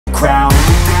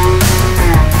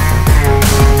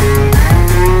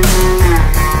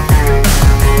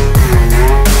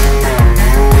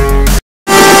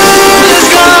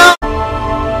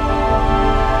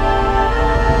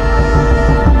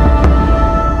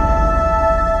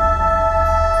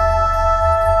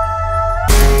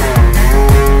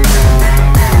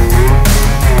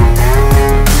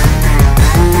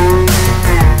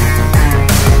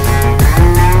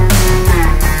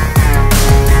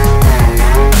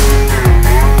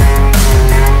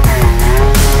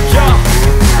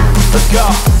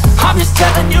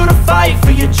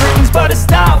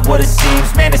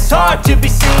hard to be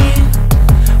seen.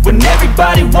 When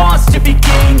everybody wants to be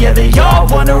king, yeah, they all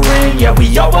wanna ring, yeah, we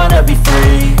all wanna be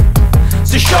free.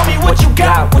 So show me what you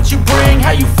got, what you bring,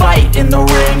 how you fight in the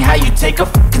ring, how you take a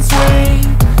fucking swing.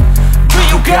 Do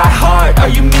you got heart, are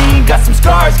you mean? Got some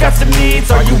scars, got some needs,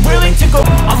 are you willing to go?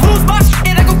 I lose my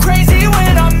shit, I go crazy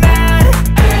when I'm mad.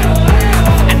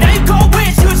 And now you go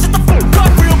wish you would shut the fuck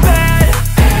up real bad.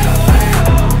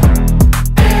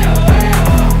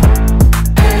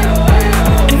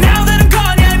 And now that I'm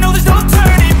gone, yeah, I know there's no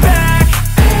turning back.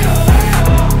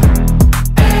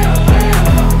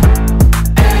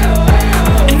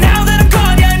 And now that I'm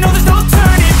gone, yeah, I know there's no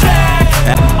turning back.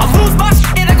 I lose my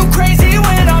shit, I go crazy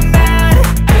when I'm mad.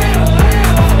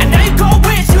 And now you go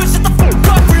wish you would shut the fuck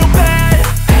up real bad.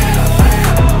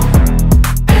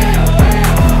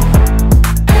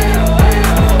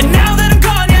 And now that I'm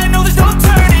gone, yeah, I know there's no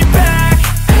turning back.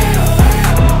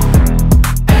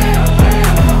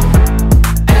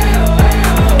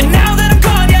 And now that I'm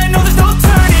gone, yeah, I know there's no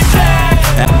turning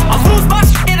back. I lose my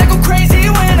shit, I go crazy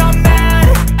when I'm mad.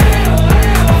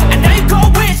 And now you go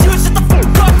wish you would shut the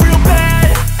fuck up real bad.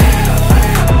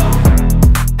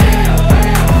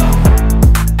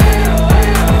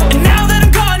 And now that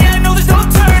I'm gone, yeah, I know there's no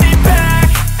turning back.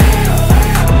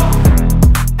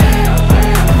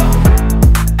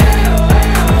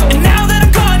 And now that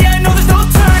I'm gone, yeah, I know there's no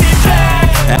turning back.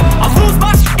 I lose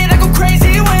my shit, I go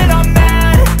crazy when I'm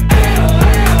mad.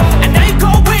 And now you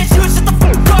go wish you would shut the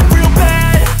fuck up real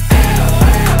bad.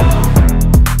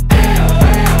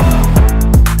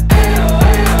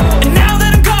 And now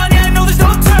that I'm gone, yeah, I know there's no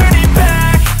turning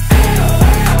back.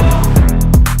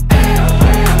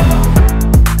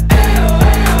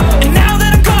 And now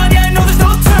that I'm gone, yeah, I know there's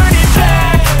no turning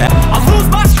back. I lose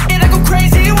my shit, I go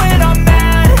crazy when I'm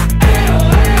mad.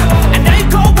 And now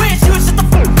you go wish you would shut the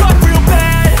fuck up real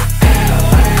bad.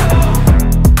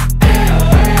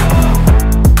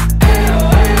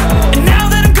 And now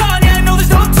that I'm gone, yeah, I know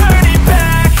there's no turning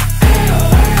back.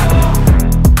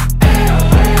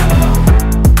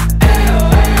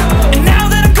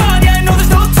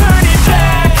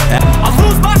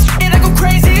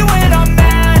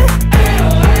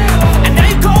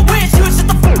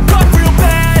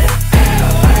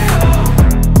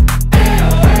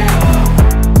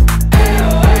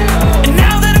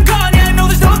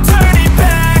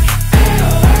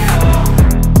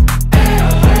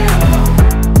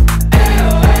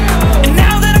 And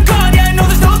now that I'm gone, yeah, I know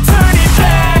there's no turning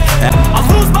back. I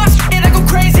lose my shit, I go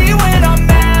crazy when I'm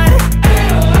mad.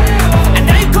 And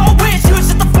now you go wish you would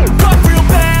shut the fuck up real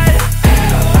bad.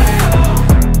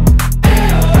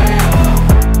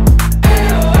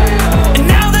 And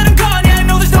now that I'm gone, yeah, I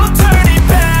know there's no turning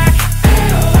back.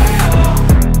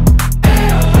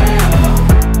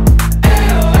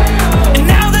 And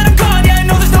now that I'm gone, yeah, I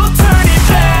know there's no turning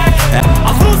back.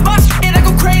 I lose my shit, I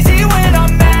go crazy when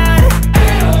I'm mad.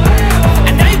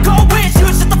 And now you go wish you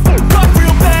would shut the fuck up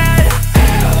real bad.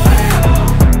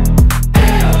 And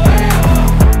now that I'm gone, yeah,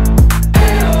 I know there's no turning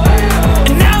back. And now that I'm gone, yeah, I know there's no turning back. I lose my shit, I go crazy when I'm mad. And now you go wish you would shut the fuck up real bad. And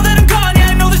now that I'm gone,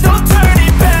 yeah, I know there's no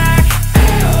turning back.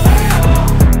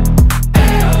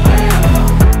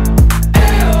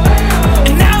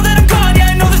 And now that I'm gone, yeah,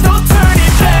 I know there's no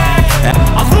turning back.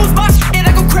 I lose my shit,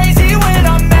 I go crazy when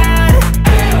I'm mad.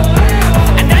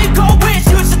 And now you go wish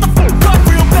you would shut the fuck up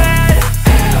real bad.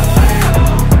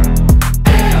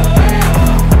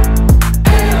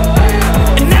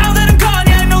 And now that I'm gone,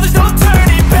 yeah, I know there's no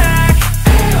turning back.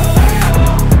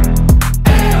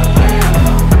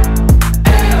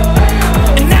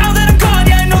 And now that I'm gone,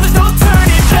 yeah, I know there's no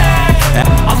turning back.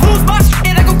 I lose my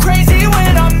shit, I go crazy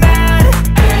when I'm mad.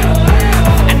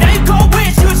 And now you go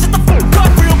wish you would shut the fuck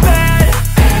up real bad.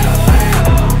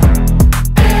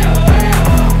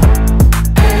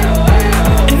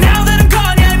 And now that I'm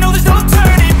gone, yeah, I know there's no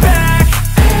turning back.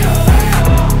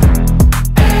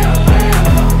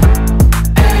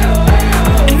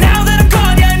 And now that I'm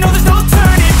gone, yeah, I know there's no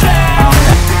turning back.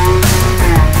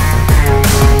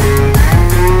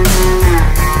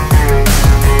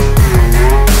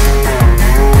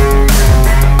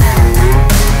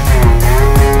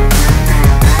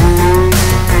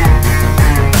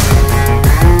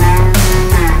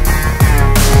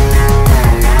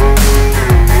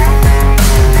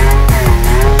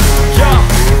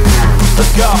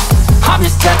 Let's go. I'm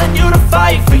just telling you to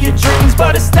fight for your dreams,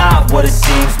 but it's not what it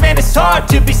seems. Man, it's hard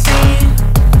to be seen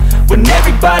when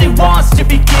everybody wants to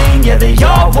be king. Yeah, they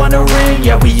all wanna ring,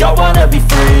 yeah, we all wanna be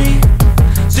free.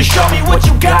 So show me what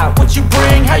you got, what you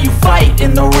bring, how you fight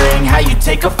in the ring, how you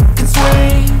take a fucking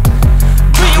swing.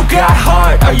 Do you got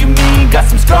heart, are you mean? Got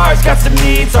some scars, got some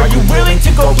needs, are you willing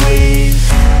to go bleed?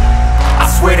 I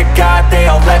swear to God they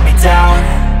all let me down.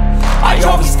 I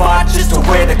always fought just to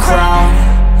wear the crown.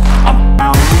 I'm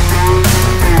down.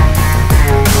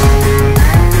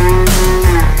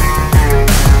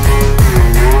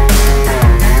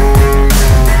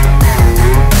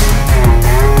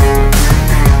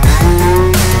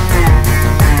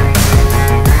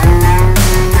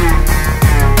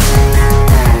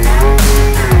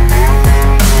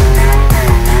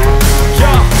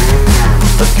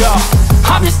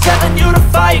 I'm just telling you to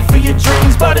fight for your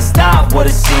dreams, but it's not what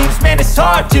it seems. Man, it's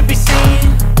hard to be seen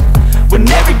when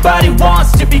everybody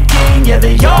wants to be king. Yeah,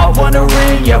 they all wanna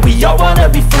ring, yeah, we all wanna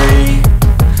be free.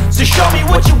 So show me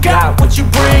what you got, what you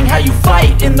bring, how you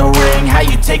fight in the ring, how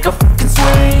you take a fucking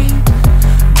swing.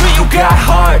 Do you got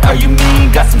heart, are you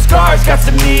mean? Got some scars, got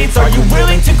some needs, are you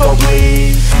willing to go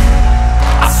bleed?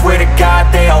 I swear to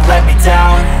God they all let me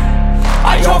down.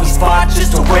 I always fought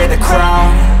just to wear the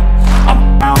crown.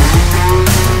 I'm down.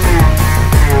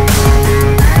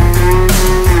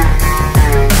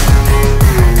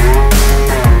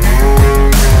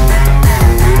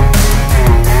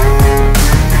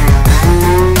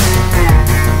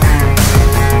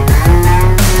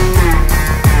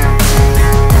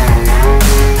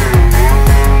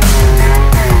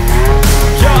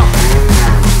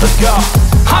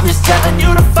 I'm just telling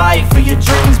you to fight for your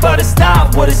dreams, but it's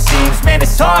not what it seems. Man,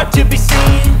 it's hard to be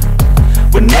seen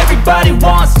when everybody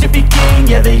wants to be king.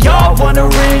 Yeah, they all wanna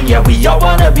ring, yeah, we all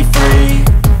wanna be free.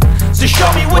 So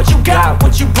show me what you got,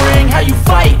 what you bring, how you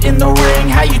fight in the ring,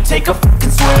 how you take a fucking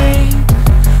swing.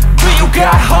 Do you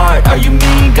got heart, are you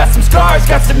mean? Got some scars,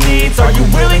 got some needs, are you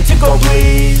willing to go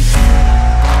bleed?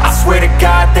 I swear to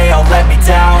God they all let me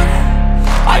down.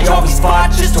 I always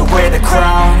fought just to wear the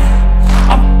crown.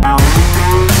 I'm down.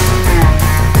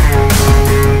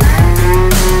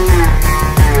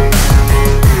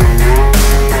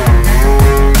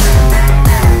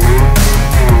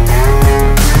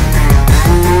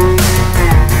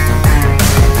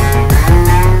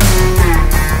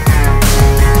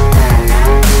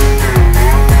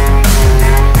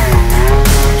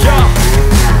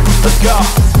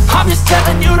 I'm just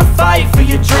telling you to fight for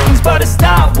your dreams, but it's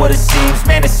not what it seems.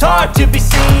 Man, it's hard to be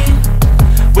seen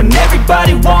when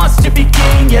everybody wants to be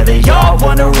king. Yeah, they all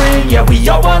wanna ring, yeah, we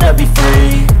all wanna be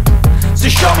free. So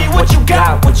show me what you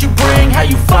got, what you bring, how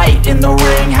you fight in the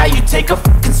ring, how you take a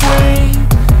fucking swing.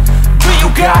 Do you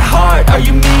got heart, are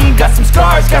you mean? Got some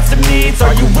scars, got some needs,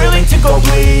 are you willing to go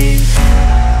bleed?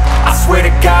 I swear to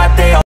God they all